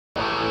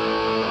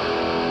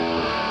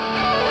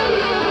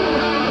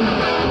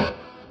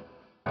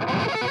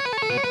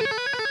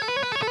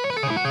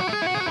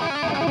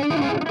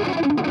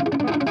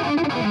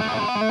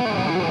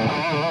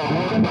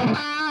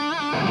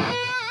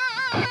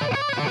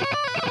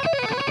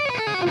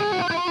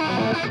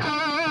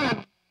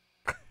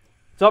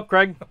What's up,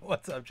 Craig?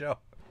 What's up, Joe?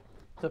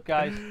 What's up,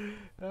 guys?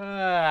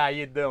 How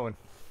you doing?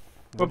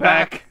 We're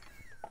back.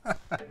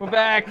 We're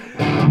back.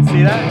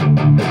 See that?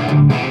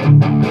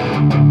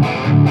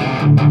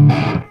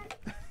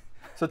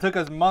 So it took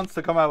us months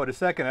to come out with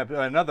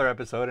another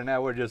episode, and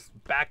now we're just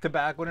back to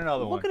back with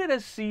another one. Look at it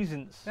as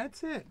seasons.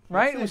 That's it.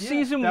 Right? That's It was yeah.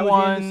 season that one.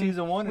 Was the end of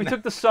season one. We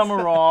took the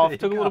summer off, There you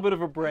took a little go. bit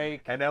of a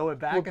break. And now we're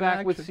back. We're in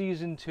back with action.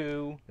 season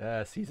 2.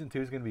 Season 2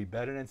 is going to be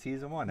better than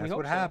season 1. That's hope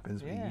what so.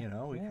 happens.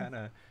 Yeah, We yeah. kind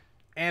of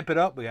amp it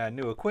up. We got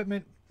new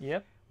equipment.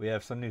 Yep. We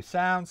have some new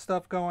sound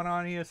stuff going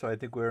on here, so I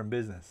think we're in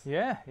business.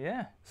 Yeah,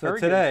 yeah. So Very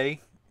good.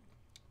 today,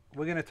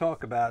 we're going to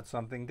talk about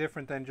something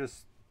different than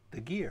just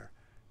the gear,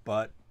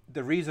 but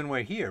the reason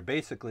we're here,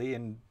 basically,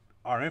 and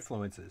our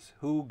influences.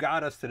 Who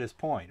got us to this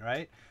point,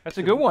 right? That's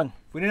a good one.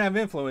 If we didn't have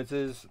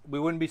influences, we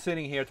wouldn't be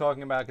sitting here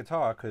talking about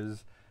guitar,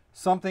 because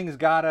something's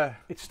got to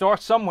It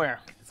starts somewhere.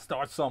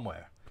 start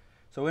somewhere.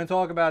 So we're going to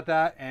talk about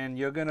that, and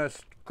you're going to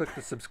click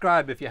the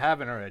subscribe if you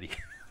haven't already.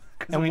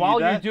 'Cause And we while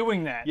need you're that.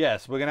 doing that,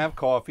 Yes, we're going to have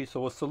coffee, so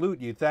we'll salute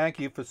you.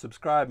 Thank you for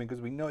subscribing,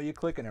 because we know you're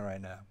clicking it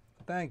right now.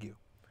 Thank you.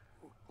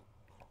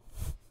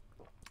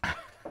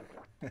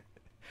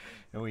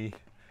 And we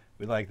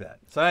like that.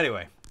 So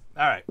anyway,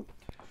 all right.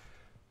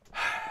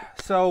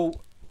 So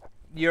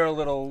you're a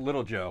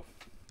little Joe,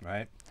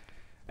 right?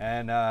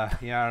 And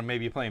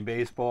maybe you're playing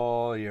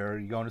baseball,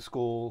 you're going to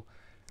school.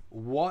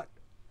 What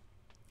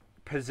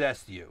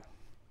possessed you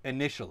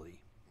initially?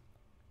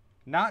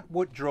 Not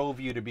what drove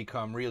you to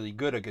become really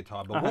good at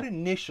guitar, but what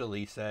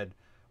initially said,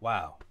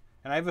 wow.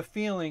 And I have a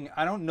feeling,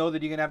 I don't know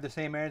that you're going to have the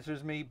same answer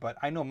as me, but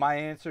I know my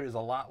answer is a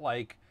lot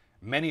like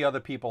many other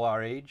people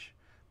our age.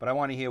 But I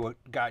want to hear what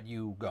got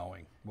you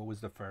going. What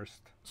was the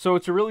first? So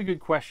it's a really good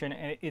question,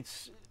 and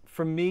it's,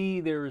 for me,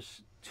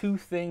 there's two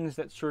things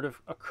that sort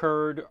of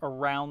occurred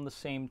around the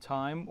same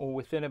time, or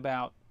within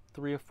about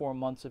 3 or 4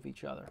 months of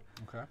each other.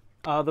 Okay.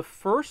 The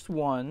first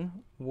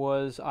one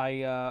was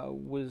I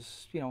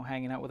was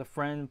hanging out with a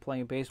friend,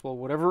 playing baseball,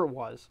 whatever it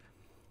was.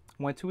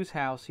 Went to his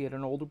house. He had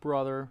an older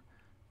brother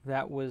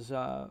that was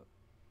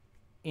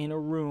in a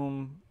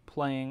room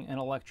playing an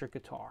electric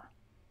guitar,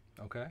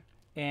 Okay.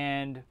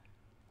 and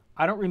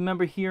I don't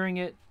remember hearing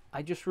it.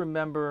 I just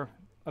remember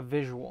a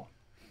visual,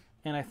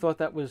 and I thought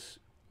that was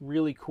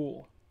really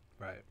cool.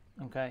 Right.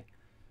 Okay.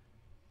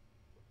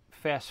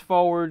 Fast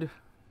forward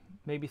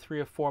maybe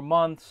 3 or 4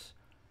 months,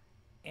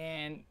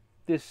 and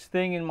this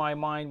thing in my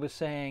mind was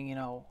saying,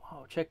 oh,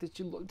 check this.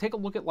 Take a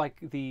look at like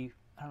I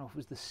don't know if it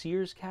was the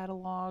Sears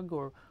catalog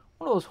or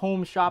one of those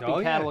home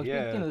shopping catalogs.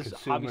 Yeah, This is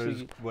Consumers,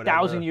 obviously whatever.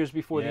 1,000 years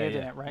before the Yeah,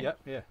 internet, right? Yep.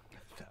 Yeah.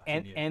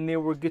 And there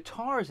were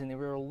guitars, and there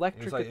were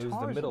electric it was guitars.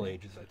 the in Middle there.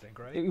 Ages, I think,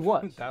 right? It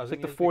was. It's 1,000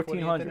 like the years before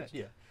 1400s. internet.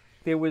 Yeah.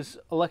 There was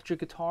electric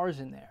guitars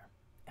in there.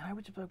 And I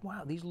was just like,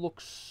 wow, these look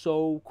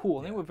so cool.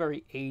 And they were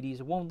very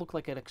 80s. One looked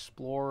like an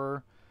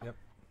Explorer. Yep.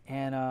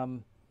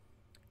 And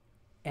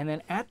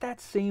then at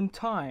that same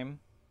time,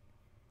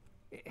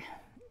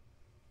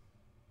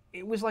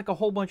 it was like a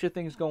whole bunch of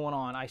things going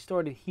on. I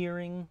started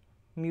hearing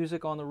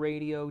music on the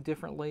radio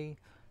differently.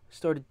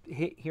 Started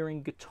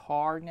hearing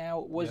guitar now.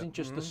 It wasn't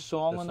just the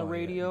song on the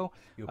radio.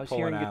 You were I was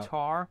pulling hearing out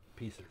guitar.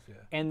 pieces, yeah.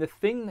 And the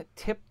thing that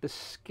tipped the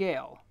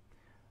scale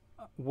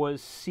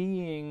was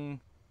seeing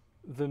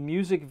the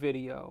music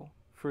video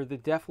for the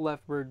Def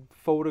Leppard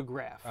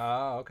Photograph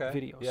Oh, okay.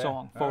 video Yeah. song,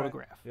 All right.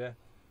 Photograph. Yeah.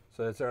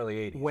 So that's early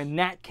 80s. When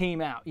that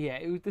came out,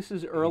 this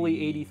is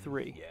early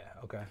 83. Yeah,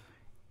 okay.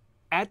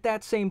 At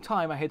that same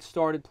time, I had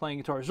started playing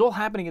guitar. It was all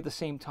happening at the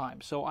same time.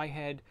 So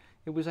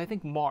it was I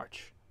think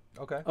March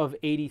Okay. of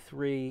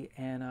 83,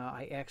 and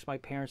I asked my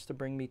parents to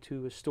bring me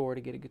to a store to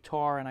get a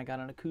guitar, and I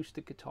got an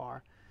acoustic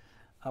guitar,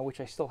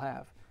 which I still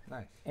have.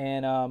 Nice.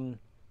 And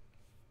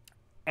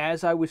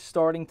as I was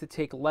starting to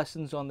take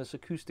lessons on this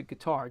acoustic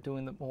guitar,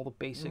 doing all the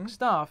basic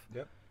stuff,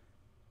 Yep.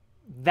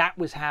 that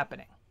was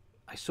happening.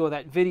 I saw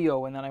that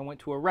video, and then I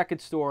went to a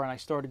record store, and I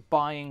started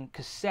buying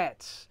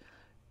cassettes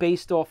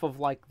based off of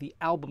like the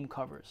album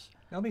covers.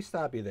 Now, let me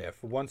stop you there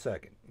for 1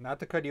 second. Not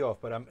to cut you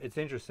off, but it's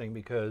interesting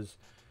because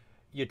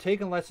you're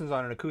taking lessons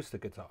on an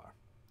acoustic guitar,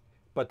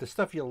 but the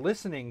stuff you're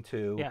listening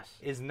to Yes.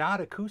 is not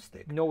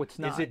acoustic. No, it's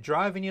not. Is it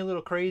driving you a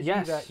little crazy?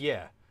 Yes.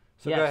 Yeah.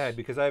 So Yes. go ahead,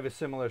 because I have a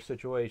similar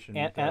situation.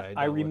 And that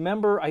I dealt with.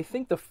 remember, I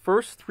think the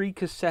first 3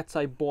 cassettes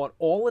I bought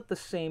all at the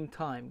same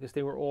time because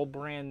they were all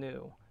brand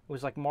new. It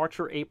was like March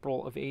or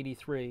April of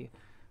 83.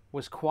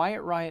 Was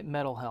Quiet Riot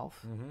Metal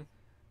Health,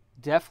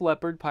 Def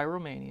Leppard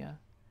Pyromania,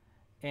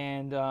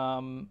 and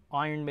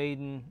Iron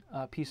Maiden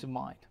Peace of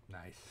Mind.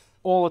 Nice.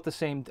 All at the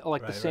same, the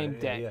Right, same right.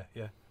 day.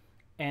 Yeah.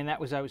 And I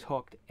was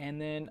hooked.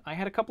 And then I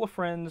had a couple of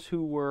friends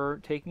who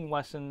were taking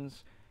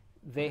lessons.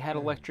 They had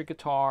electric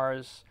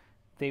guitars.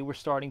 They were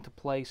starting to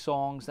play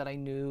songs that I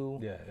knew.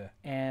 Yeah.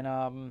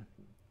 And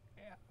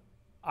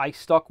I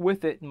stuck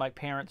with it, and my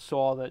parents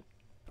saw that,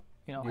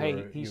 hey,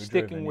 you he's were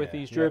sticking driven, with, yeah.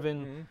 he's Yep.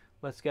 driven.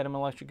 Let's get him an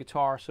electric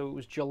guitar. So it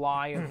was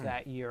July of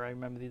that year. I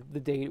remember the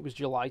date. It was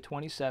July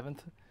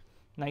 27th,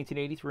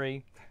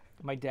 1983.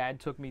 My dad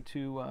took me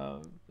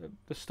to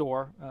the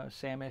store,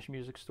 Sam Ash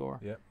Music Store.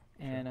 Yep.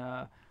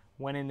 And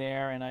went in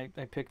there, and I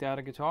picked out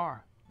a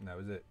guitar. And that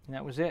was it. And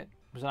that was it.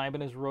 It was an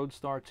Ibanez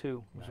Roadstar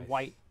 2. It was Nice.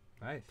 white,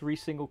 Nice. 3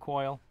 single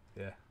coil,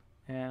 Yeah.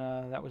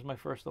 and that was my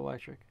first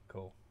electric.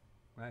 Cool.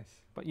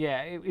 Nice. But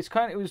yeah, it was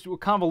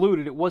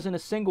convoluted. It wasn't a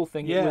single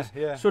thing. Yeah, it was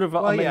yeah. sort of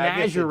a Well, yeah, I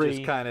guess it menagerie.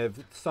 just kind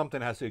of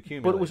something has to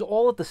accumulate. But it was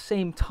all at the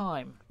same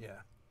time. Yeah.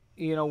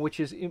 You know, which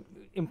is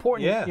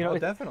important. Yeah, you know,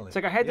 definitely. It's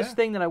like I had this Yeah.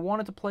 thing that I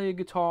wanted to play a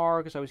guitar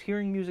because I was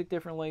hearing music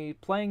differently,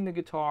 playing the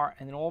guitar,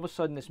 and then all of a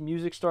sudden this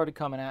music started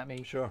coming at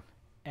me, Sure.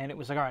 and it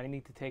was like, all right, I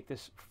need to take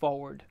this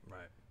forward,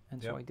 Right.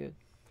 and Yep. so I did.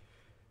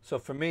 So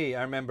for me,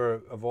 I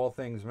remember, of all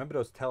things, remember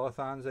those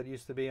telethons that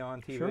used to be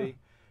on TV?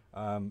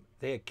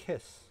 They had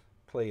Kiss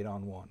played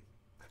on one.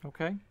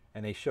 Okay.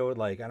 And they showed,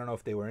 like, I don't know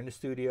if they were in the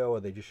studio or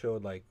they just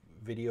showed, like,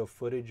 video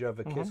footage of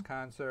a Kiss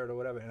concert or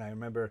whatever. And I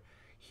remember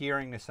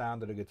hearing the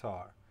sound of the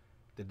guitar,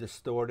 the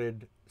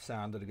distorted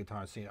sound of the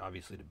guitar, and seeing,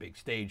 obviously, the big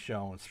stage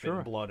show and spitting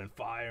Sure. blood and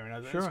fire. And I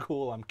was like, Sure. that's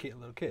cool. I'm a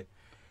little kid.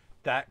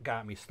 That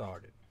got me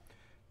started.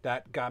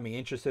 That got me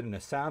interested in the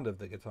sound of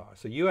the guitar.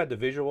 So you had the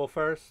visual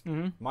first.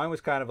 Mine was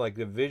kind of like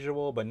the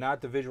visual, but not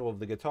the visual of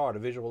the guitar, the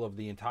visual of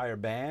the entire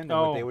band and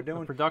what they were the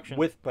doing. production.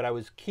 But I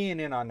was keying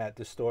in on that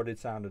distorted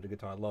sound of the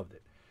guitar. I loved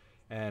it.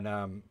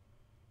 And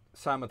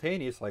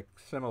simultaneous, like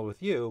similar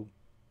with you,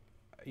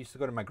 I used to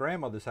go to my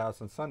grandmother's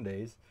house on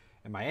Sundays,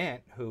 and my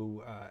aunt,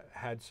 who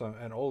had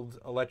an old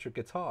electric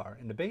guitar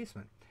in the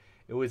basement.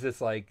 It was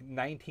this like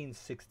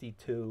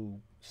 1962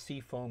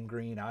 seafoam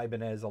green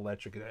Ibanez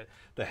electric.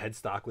 The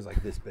headstock was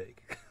like this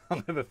big.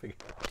 I'll never forget.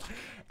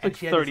 And like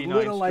she had this 39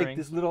 little strings.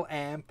 this little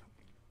amp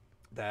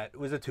that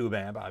was a tube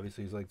amp.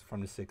 Obviously, it was like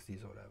from the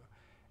 60s or whatever.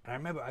 And I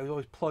remember I would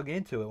always plug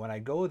into it when I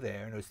go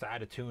there, and it was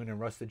out of tune and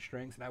rusted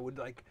strings, and I would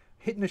like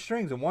hitting the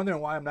strings and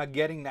wondering why I'm not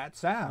getting that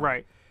sound.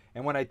 Right.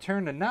 And when I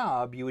turned the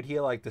knob, you would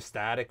hear like the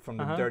static from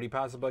the dirty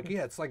possible. Like,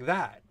 yeah, it's like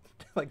that.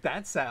 Like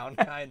that sound,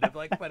 kind of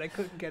like, but I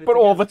couldn't get it. But to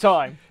all go. the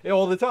time. Yeah,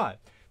 all the time.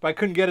 But I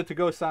couldn't get it to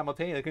go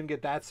simultaneously. I couldn't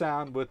get that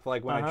sound with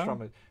like when I Uh-huh.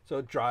 strum it. So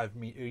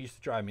it used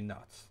to drive me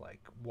nuts.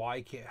 Like,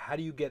 why can't? How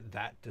do you get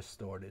that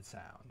distorted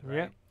sound? Right?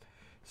 Yeah.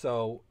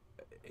 So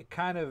it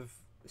kind of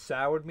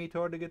soured me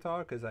toward the guitar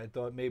because I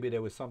thought maybe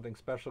there was something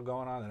special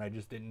going on and I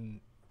just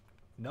didn't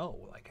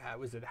know. Like,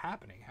 how is it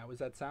happening? How is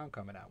that sound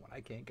coming out when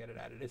I can't get it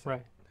out of this?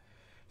 Right.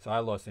 So I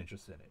lost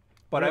interest in it.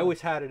 But I Really?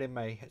 always had it in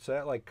my head. So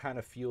that like kind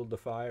of fueled the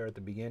fire at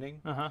the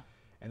beginning. Uh-huh.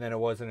 And then it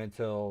wasn't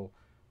until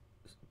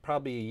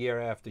probably a year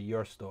after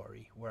your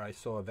story where I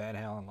saw Van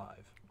Halen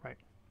live. Right.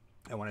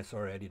 And when I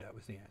saw Eddie, that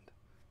was the end.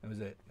 That was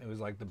it. It was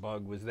like the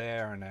bug was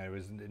there and there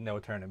was no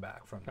turning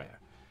back from Right. there.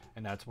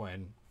 And that's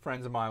when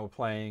friends of mine were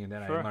playing, and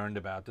then Sure. I learned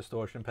about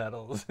distortion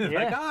pedals. Yeah,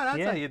 Like, oh, that's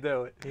yeah. how you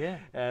do it. Yeah.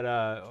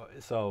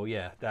 And so,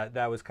 yeah,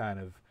 that was kind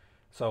of,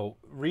 so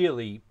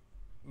really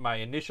my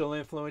initial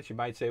influence, you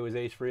might say, was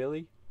Ace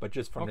Frehley, but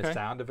just from the Okay.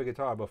 sound of a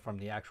guitar, but from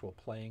the actual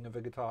playing of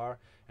a guitar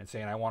and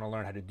saying, I want to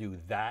learn how to do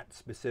that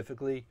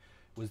specifically,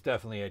 was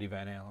definitely Eddie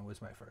Van Halen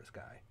was my first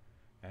guy.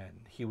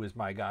 And he was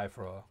my guy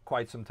for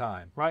quite some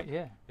time. Right.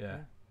 Yeah. Yeah.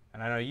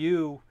 And I know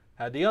you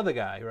had the other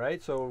guy,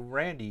 right? So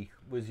Randy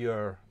was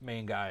your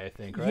main guy, I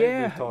think, right?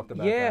 Yeah. We've talked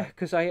about yeah. that.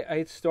 Because I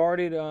had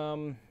started,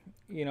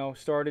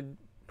 started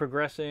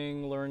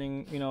progressing,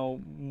 learning,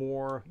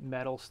 more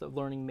metal stuff,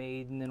 learning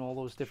Maiden and all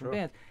those different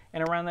Sure. bands.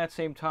 And around that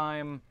same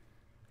time,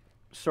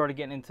 started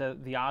getting into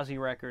the Ozzy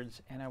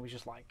records, and I was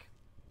just like,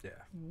 Yeah.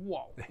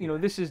 whoa,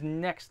 this is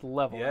next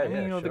level. Yeah, I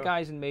mean, yeah, the sure.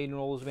 guys in Maiden and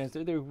all those bands,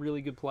 they're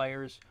really good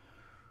players.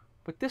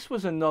 But this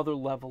was another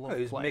level of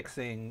He was play.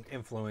 mixing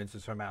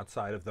influences from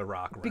outside of the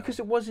rock realm. Because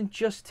it wasn't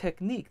just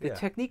technique. The Yeah.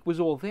 technique was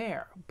all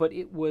there, but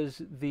it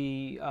was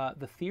the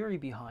theory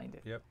behind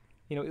it. Yep.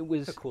 It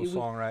was The cool it was,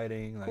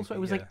 songwriting. cool Like, song- it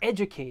was yeah. like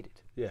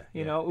educated. Yeah.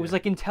 It was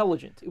like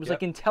intelligent. It was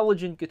like Yep.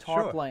 intelligent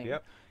guitar Sure, playing.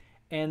 yep.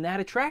 And that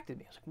attracted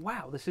me. I was like,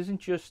 wow, this isn't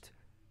just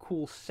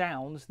cool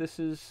sounds. This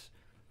is,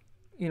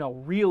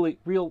 really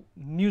real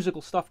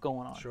musical stuff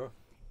going on. Sure.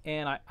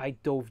 And I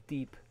dove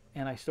deep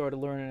and I started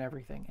learning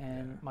everything.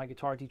 And my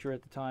guitar teacher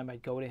at the time,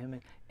 I'd go to him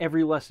and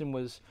every lesson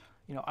was,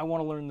 I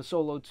want to learn the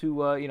solo to,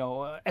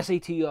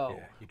 SATO.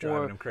 Yeah, you're driving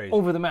or him crazy.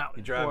 Over the Mountain.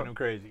 You're driving or him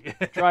crazy.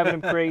 driving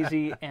him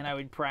crazy, and I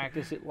would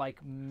practice it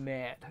like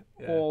mad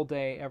Yeah. all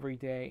day, every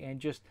day. And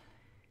just,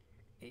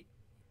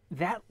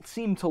 that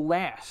seemed to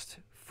last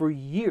for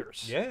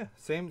years. Yeah,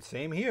 same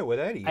here with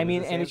Eddie. I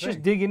mean, and it's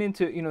just digging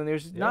into,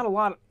 there's not a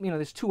lot,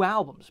 there's 2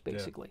 albums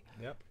basically.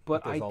 Yep.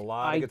 But there's I, a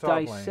lot I of guitar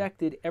playing.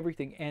 dissected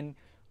everything. And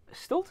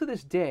still to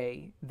this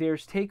day,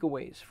 there's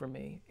takeaways for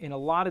me in a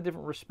lot of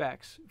different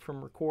respects,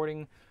 from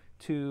recording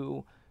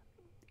to,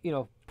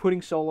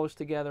 putting solos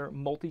together,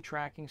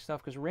 multi-tracking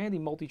stuff, because Randy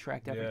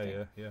multi-tracked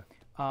everything.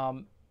 Yeah.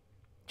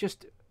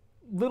 Just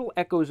little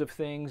echoes of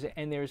things,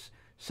 and there's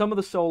some of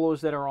the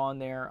solos that are on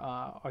there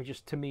are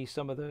just, to me,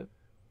 some of the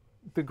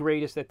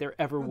greatest that there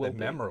ever will They're be.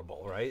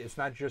 memorable, right? It's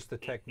not just the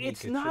technique.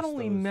 It's not just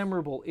only those...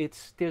 memorable,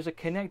 there's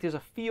a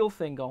feel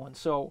thing going.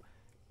 So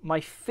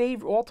my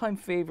all-time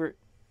favorite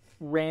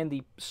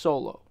Randy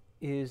solo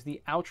is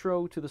the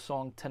outro to the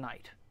song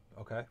Tonight.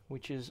 Okay.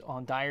 which is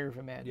on Diary of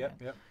a Madman.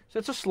 Yep. So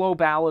it's a slow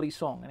ballady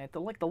song, and at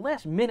the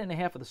last minute and a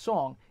half of the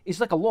song is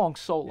like a long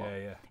solo.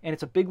 Yeah. And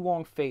it's a big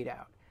long fade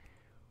out,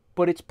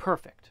 but it's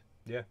perfect.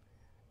 Yeah.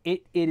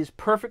 It is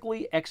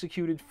perfectly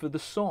executed for the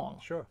song.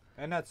 Sure.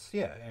 And that's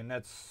And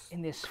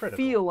there's critical.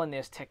 feel, and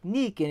there's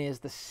technique, and there's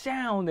the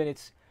sound,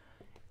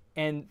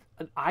 and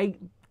I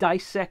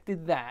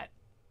dissected that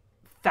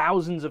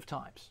thousands of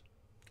times.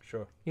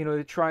 Sure.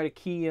 To try to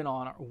key in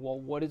on, well,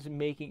 what is it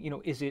making?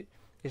 Is it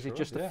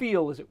just the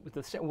feel? Is it with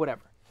the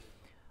whatever?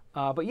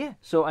 But yeah,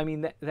 so I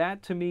mean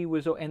that to me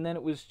was, and then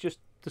it was just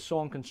the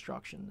song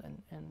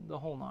construction and the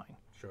whole nine.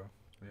 Sure.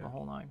 Yeah. The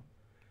whole nine.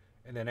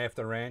 And then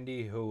after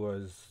Randy, who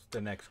was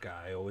the next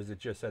guy, or was it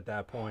just at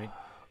that point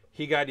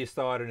he got you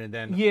started, and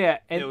then Yeah,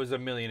 and there was a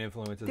million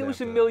influences? there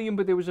was a after that? million,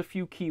 but there was a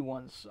few key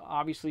ones.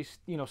 Obviously,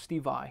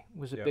 Steve Vai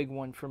was a Yep. big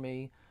one for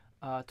me.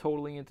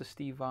 Totally into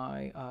Steve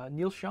Vai.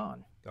 Neil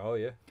Schon. Oh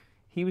yeah.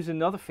 He was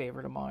another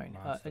favorite of mine.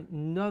 Monster.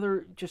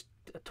 Another just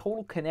a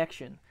total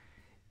connection.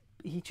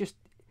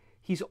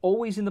 He's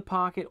always in the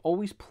pocket,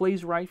 always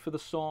plays right for the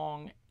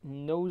song,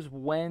 knows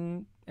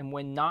when and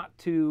when not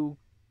to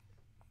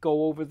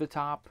go over the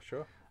top.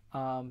 Sure.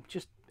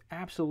 Just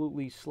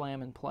absolutely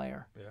slamming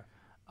player.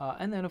 Yeah.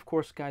 And then, of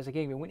course, guys like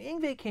Yngwie. When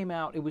Yngwie came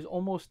out, it was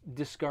almost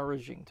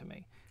discouraging to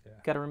me. Yeah.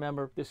 Got to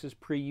remember, this is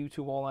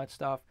pre-YouTube, all that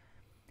stuff.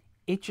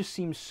 It just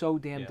seems so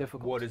damn Yeah.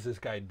 difficult. What is this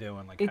guy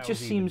doing? Like, It how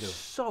just is he even seems doing?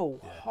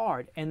 so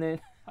hard. And then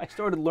I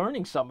started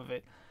learning some of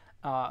it.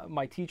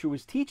 My teacher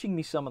was teaching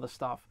me some of the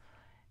stuff,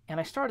 and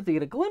I started to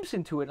get a glimpse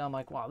into it. And I'm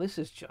like, wow, this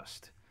is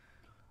just,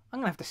 I'm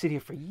gonna have to sit here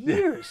for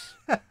years.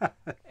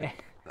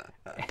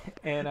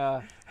 and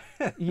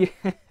yeah,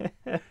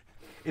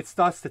 It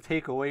starts to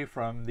take away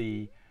from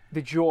the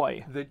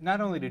joy.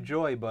 not only the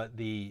joy, but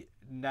the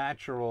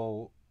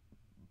natural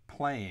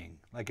playing.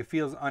 Like, it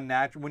feels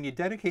unnatural when you're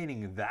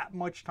dedicating that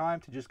much time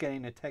to just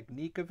getting the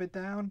technique of it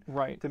down.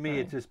 Right. To me, right.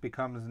 it just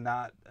becomes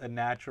not a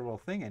natural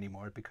thing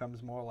anymore. It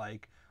becomes more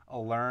like a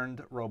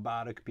learned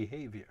robotic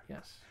behavior.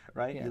 Yes.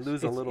 Right. You Yes.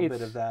 lose a little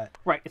bit of that.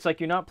 Right. It's like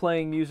you're not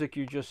playing music.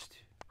 You're just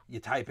You're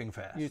typing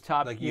fast. You're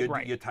you're,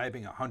 right. you're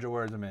typing 100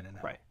 words a minute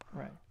now. right.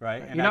 Right.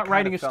 Right. And You're I not kinda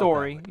writing a felt that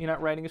story. way. You're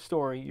not writing a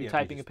story. You're Yeah,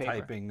 typing a just paper.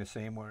 typing the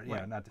same word. Yeah,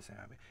 Right. not the same.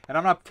 And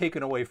I'm not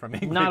taking away from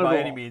Yngwie Not by at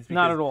any all. means.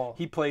 Not because at all.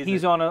 He plays.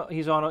 He's it.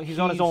 he's on his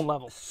own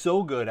level.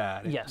 So good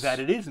at it Yes. that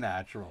it is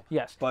natural.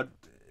 Yes. But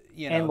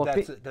And look,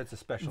 that's a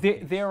special.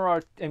 There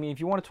are. I mean, if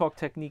you want to talk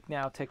technique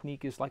now,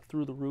 technique is like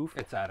through the roof.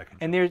 It's out of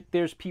control. And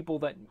there's people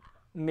that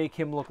make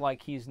him look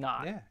like he's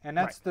not. Yeah, and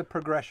that's the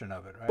progression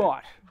of it,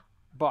 right?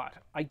 But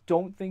I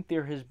don't think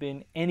there has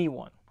been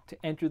anyone to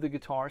enter the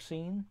guitar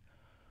scene,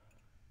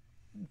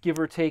 give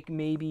or take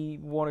maybe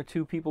one or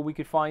two people we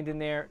could find in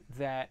there,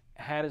 that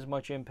had as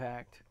much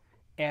impact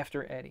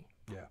after Eddie.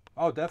 Yeah.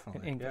 Oh,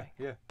 definitely. Yngwie.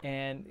 Yeah.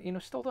 And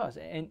still does,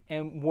 and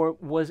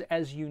was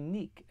as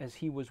unique as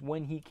he was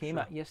when he came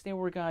Sure. out. Yes, there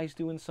were guys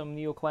doing some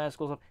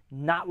neoclassical stuff,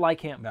 not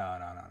like him. No.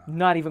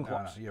 Not even No,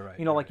 close. you're right,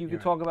 You know, you're like right, you you're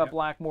could talk right. about Yep.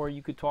 Blackmore,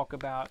 you could talk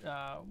about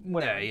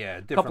whatever. Yeah.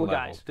 Different couple of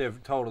levels. guys.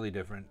 Totally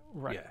different.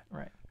 Right. Yeah.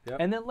 Right. Yep.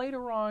 And then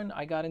later on,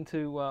 I got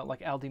into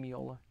like Al Di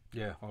Meola.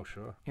 Yeah. Oh,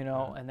 sure.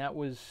 And that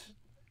was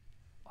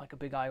like a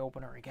big eye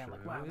opener again. Sure,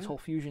 Like, wow, this yeah. whole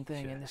fusion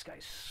thing, Yeah. and this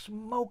guy's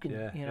smoking.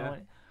 Yeah, You know, yeah.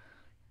 and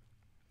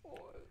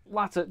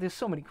there's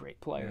so many great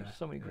players. Yeah,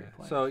 So many great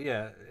players. So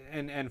yeah,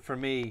 and for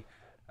me,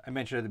 I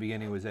mentioned at the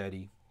beginning was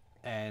Eddie,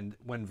 and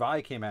when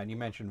Vai came out, and you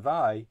mentioned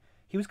Vai,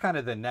 he was kind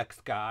of the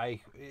next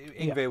guy.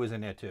 Yngwie was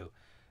in there too,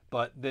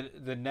 but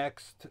the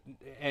next,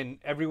 and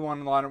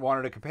everyone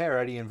wanted to compare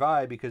Eddie and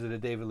Vai because of the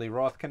David Lee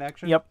Roth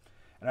connection. Yep.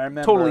 And I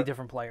remember Totally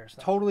different players.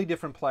 Though. Totally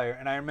different player,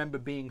 and I remember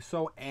being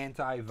so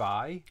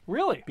anti-Vai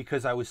Really?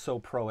 because I was so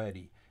pro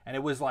Eddie, and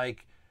it was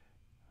like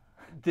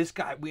this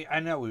guy.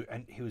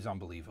 And he was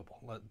unbelievable.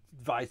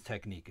 Vai's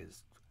technique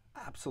is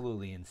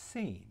absolutely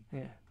insane.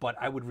 Yeah. But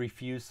I would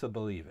refuse to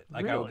believe it.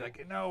 Like I would Really?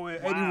 like, no,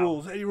 Eddie Wow.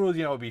 rules. Eddie rules.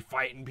 You know, would be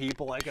fighting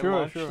people like at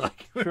Sure, lunch, sure,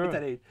 like sure. at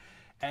that age.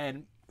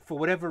 And for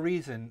whatever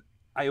reason,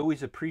 I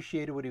always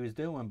appreciated what he was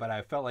doing, but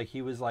I felt like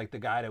he was like the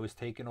guy that was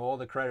taking all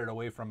the credit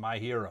away from my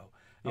hero.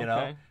 You know,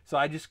 Okay. so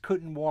I just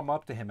couldn't warm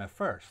up to him at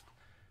first.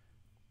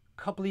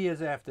 A couple of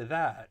years after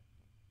that,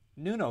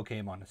 Nuno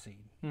came on the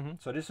scene. Mm-hmm.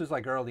 So this was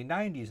like early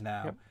 '90s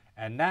now, Yep.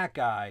 and that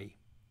guy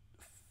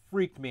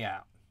freaked me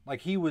out.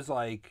 Like he was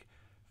like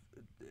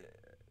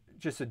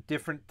just a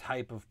different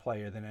type of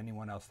player than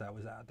anyone else that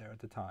was out there at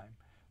the time.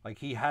 Like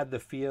he had the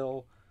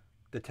feel,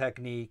 the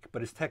technique,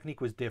 but his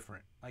technique was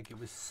different. Like it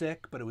was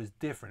sick, but it was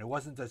different. It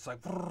wasn't just like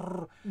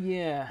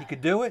Yeah. he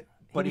could do it,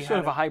 but he was he sort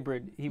had of a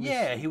hybrid.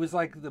 he was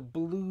like the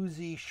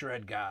bluesy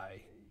shred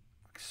guy,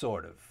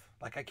 sort of.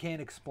 Like I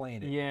can't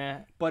explain it.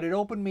 Yeah. But it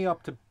opened me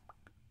up to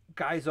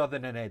guys other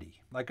than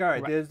Eddie. Like, all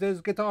right, Right.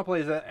 there's guitar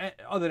players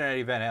other than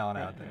Eddie Van Halen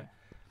Yeah, out there.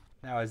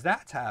 Now, as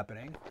that's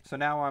happening, so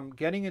now I'm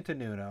getting into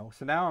Nuno.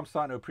 So now I'm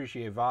starting to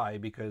appreciate Vai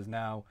because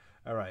now,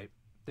 all right,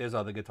 there's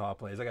other guitar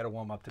players. I got to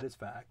warm up to this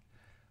fact.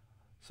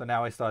 So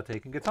now I start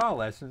taking guitar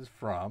lessons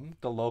from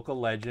the local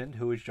legend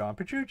who is John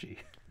Petrucci,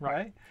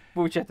 right?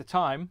 Which at the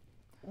time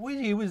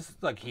he was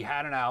like, he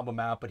had an album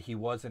out, but he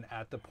wasn't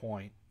at the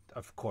point,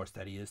 of course,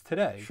 that he is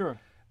today. Sure.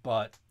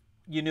 But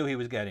you knew he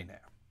was getting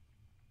there.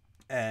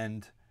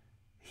 And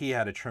he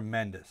had a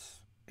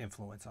tremendous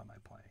influence on my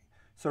playing.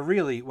 So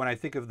really, when I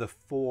think of the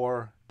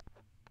 4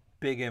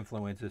 big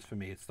influences for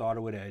me, it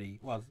started with Eddie.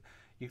 Well,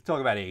 you can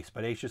talk about Ace,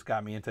 but Ace just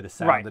got me into the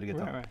sound of the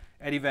guitar. Right.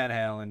 Eddie Van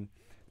Halen,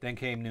 then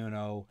came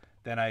Nuno,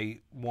 then I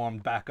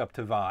warmed back up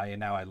to Vai, and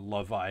now I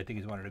love Vai. I think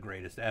he's one of the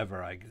greatest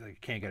ever. I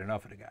can't get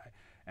enough of the guy.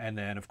 And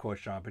then, of course,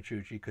 John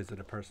Petrucci, because of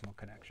the personal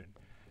connection.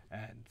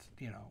 And,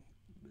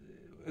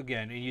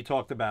 again, you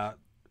talked about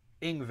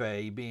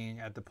Yngwie being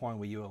at the point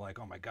where you were like,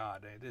 oh my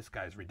God, this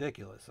guy's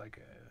ridiculous.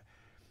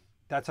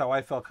 That's how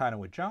I felt kind of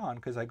with John,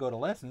 because I go to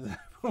lessons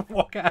and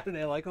walk out and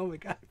they're like, oh my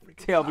God.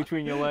 Tail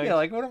between your legs. Yeah,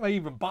 like, what am I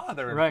even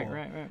bothering for?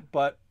 Right.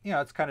 But,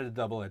 it's kind of the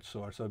double-edged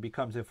sword. So it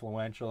becomes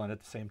influential, and at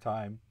the same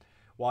time,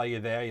 while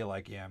you're there, you're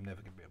like, yeah, I'm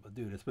never going to be able to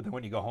do this. But then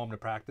when you go home to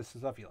practice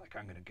and stuff, you're like,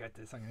 I'm going to get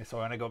this. So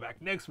when I go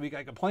back next week,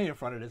 I can play in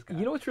front of this guy.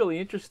 You know what's really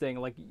interesting?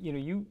 Like,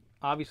 you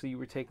obviously you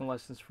were taking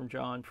lessons from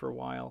John for a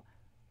while,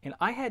 and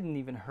I hadn't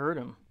even heard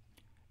him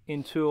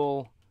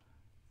until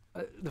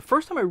the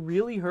first time I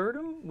really heard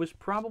him was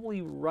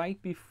probably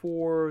right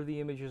before the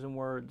Images and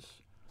Words.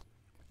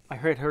 I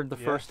heard the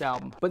first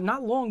album, but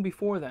not long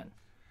before then.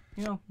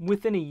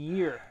 Within a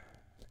year.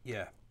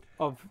 Yeah.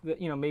 Of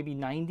maybe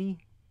 90,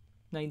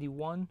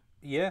 91.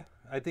 Yeah,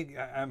 I think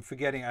I'm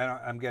forgetting.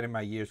 I'm getting my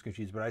years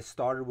confused, but I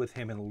started with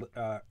him in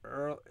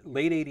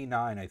late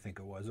 '89, I think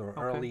it was, or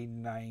early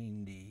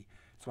 '90.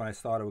 That's when I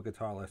started with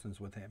guitar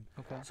lessons with him.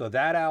 Okay. So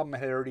that album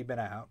had already been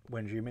out,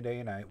 When Dreaming Day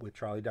and Night, with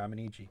Charlie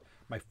Dominici.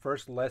 My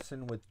first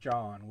lesson with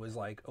John was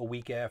like a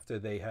week after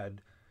they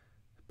had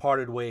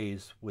parted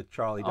ways with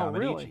Charlie Dominici.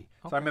 Really?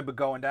 Okay. So I remember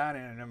going down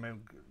and I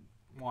remember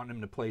wanting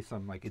him to play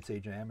some like It's a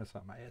Jam or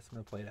something. I asked him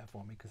to play that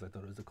for me because I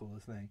thought it was the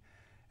coolest thing.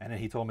 And then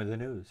he told me the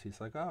news.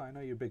 He's like, oh, I know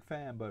you're a big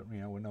fan, but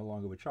we're no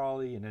longer with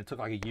Charlie. And it took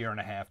like a year and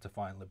a half to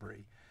find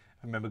Labrie.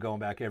 I remember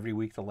going back every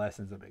week to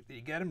lessons. I'm like, did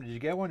you get him? Did you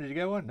get one? Did you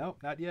get one? Nope,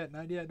 not yet.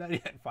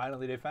 And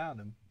finally they found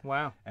him.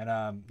 Wow. And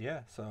that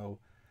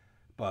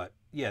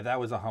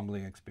was a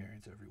humbling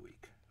experience every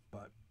week.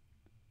 But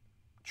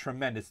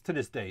tremendous, to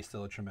this day,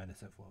 still a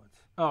tremendous influence.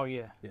 Oh,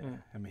 yeah.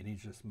 I mean,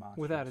 he's just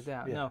monstrous. Without a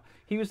doubt. Yeah. No,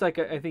 he was like,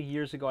 I think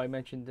years ago I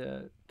mentioned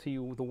to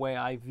you the way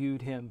I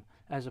viewed him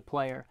as a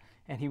player.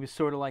 And he was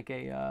sort of like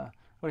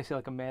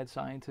like a mad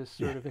scientist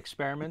sort of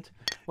experiment.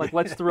 Like,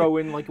 let's throw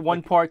in like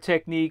one part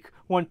technique,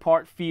 one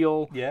part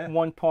feel,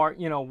 one part,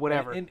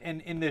 whatever. And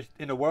in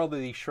the world of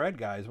these shred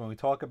guys, when we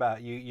talk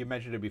about, you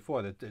mentioned it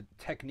before, that the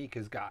technique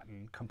has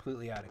gotten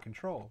completely out of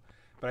control.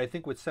 But I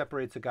think what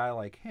separates a guy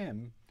like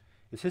him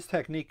is his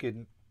technique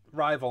can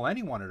rival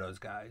any one of those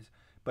guys.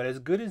 But as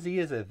good as he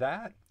is at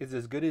that, is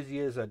as good as he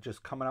is at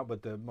just coming up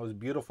with the most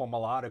beautiful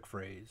melodic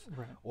phrase,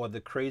 or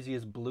the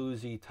craziest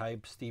bluesy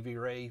type Stevie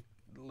Ray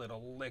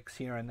little licks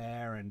here and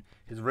there, and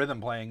his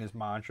rhythm playing is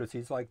monstrous.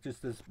 He's like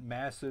just this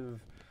massive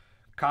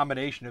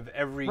combination of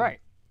every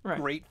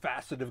great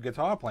facet of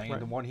guitar playing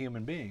into one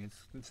human being.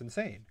 It's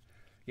insane.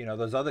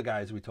 Those other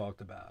guys we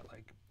talked about,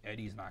 like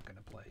Eddie's not going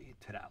to play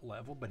to that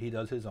level, but he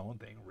does his own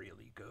thing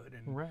really good.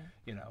 And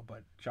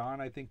but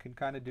John, I think, can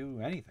kind of do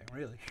anything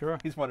really. Sure.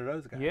 He's one of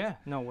those guys. Yeah,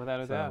 no,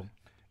 without a doubt.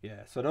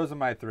 Yeah, so those are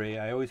my 3.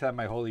 I always had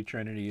my holy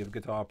trinity of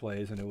guitar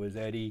players, and it was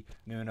Eddie,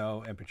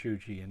 Nuno, and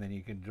Petrucci, and then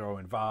you can throw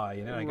in Vai,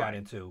 and then I got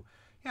into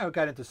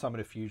some of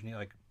the fusion,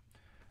 like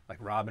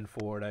Robin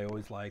Ford. I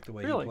always liked the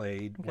way he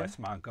played. Okay. Wes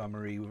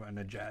Montgomery and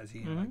the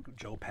jazzy, like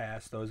Joe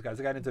Pass, those guys.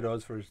 I got into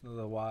those for a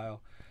little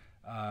while,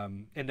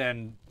 and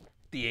then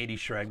the '80s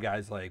shred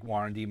guys like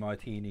Warren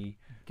DeMartini,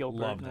 Gilbert,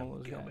 loved them. and all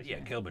those Gilbert,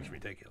 guys, Gilbert's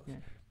ridiculous. Yeah.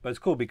 But it's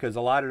cool because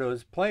a lot of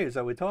those players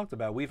that we talked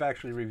about, we've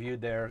actually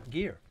reviewed their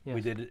gear. Yes.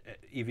 We did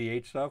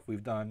EVH stuff.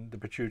 We've done the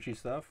Petrucci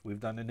stuff. We've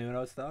done the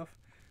Nuno stuff.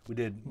 We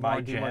did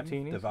My Gem,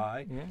 the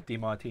Vai,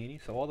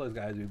 DeMartini. So all those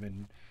guys, we've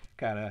been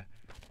kind of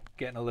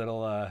getting a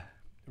little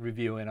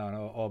review in on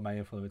all my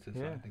influences.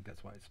 So I think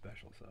that's why it's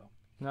special. So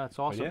no, it's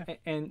awesome.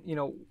 And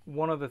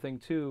one other thing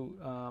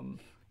too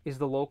is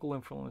the local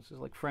influences,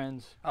 like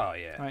Friends. Oh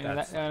yeah. Right? And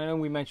I know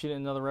we mentioned it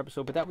in another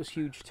episode, but that was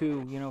huge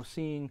too.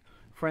 Seeing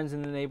friends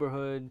in the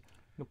neighborhood,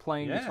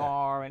 playing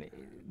guitar, and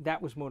that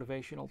was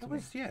motivational to me.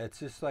 It's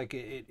just like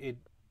it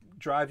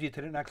drives you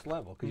to the next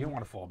level because you don't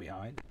want to fall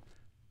behind,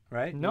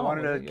 right? No, you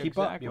wanted to keep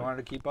up. exactly. You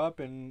wanted to keep up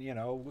and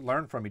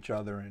learn from each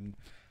other and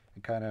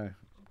kind of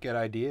get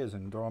ideas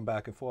and throw them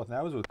back and forth. And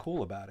that was what's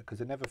cool about it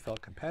because it never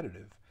felt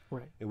competitive.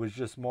 Right. It was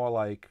just more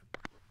like,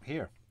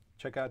 here,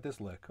 check out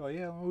this lick. Oh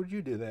yeah, what would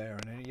you do there?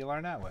 And then you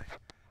learn that way.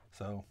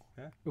 So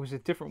it was a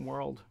different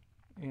world,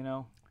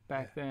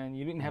 back then.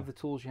 You didn't have the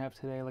tools you have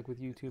today, like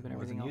with YouTube and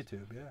everything else.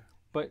 YouTube,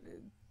 But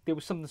there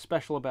was something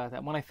special about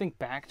that. When I think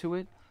back to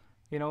it,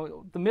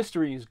 the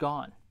mystery is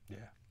gone.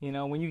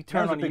 Yeah. When you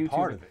turn on YouTube,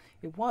 part of it.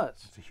 It was.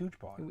 It's a huge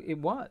part. It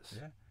was.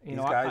 Yeah. These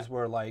guys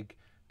were like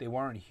they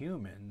weren't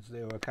humans.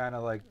 They were kind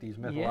of like these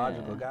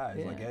mythological guys.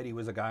 yeah. Like Eddie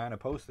was a guy on a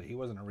poster. He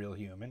wasn't a real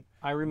human.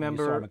 I You saw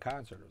remember. him at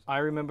concert. Or something. I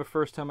remember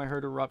first time I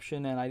heard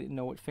Eruption, and I didn't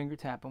know what finger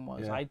tapping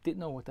was. Yeah. I didn't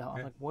know what the hell. I'm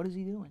Yeah. like, what is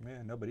he doing?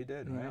 Yeah, nobody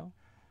did, You right? know?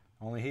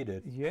 Only he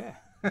did. Yeah.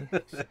 He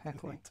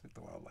Exactly. took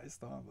the world by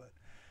storm, but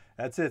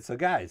that's it. So,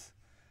 guys,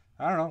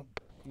 I don't know.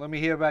 Let me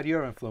hear about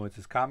your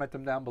influences. Comment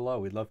them down below.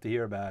 We'd love to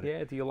hear about it.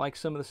 Yeah. Do you like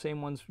some of the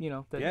same ones? You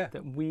know that Yeah.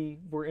 that we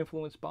were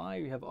influenced by.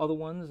 You have other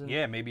ones. And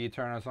Yeah, maybe you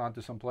turn us on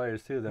to some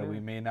players too that Yeah. we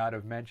may not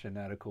have mentioned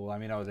that are cool. I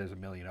mean, there's a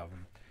million of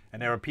them,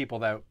 and there are people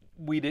that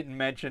we didn't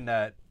mention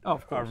that Oh,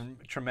 of are course.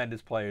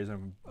 tremendous players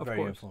and Of very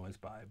course. influenced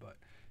by. But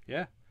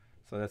yeah,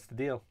 so that's the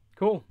deal.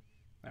 Cool.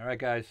 All right,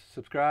 guys,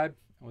 subscribe,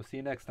 and we'll see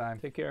you next time.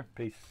 Take care.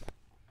 Peace.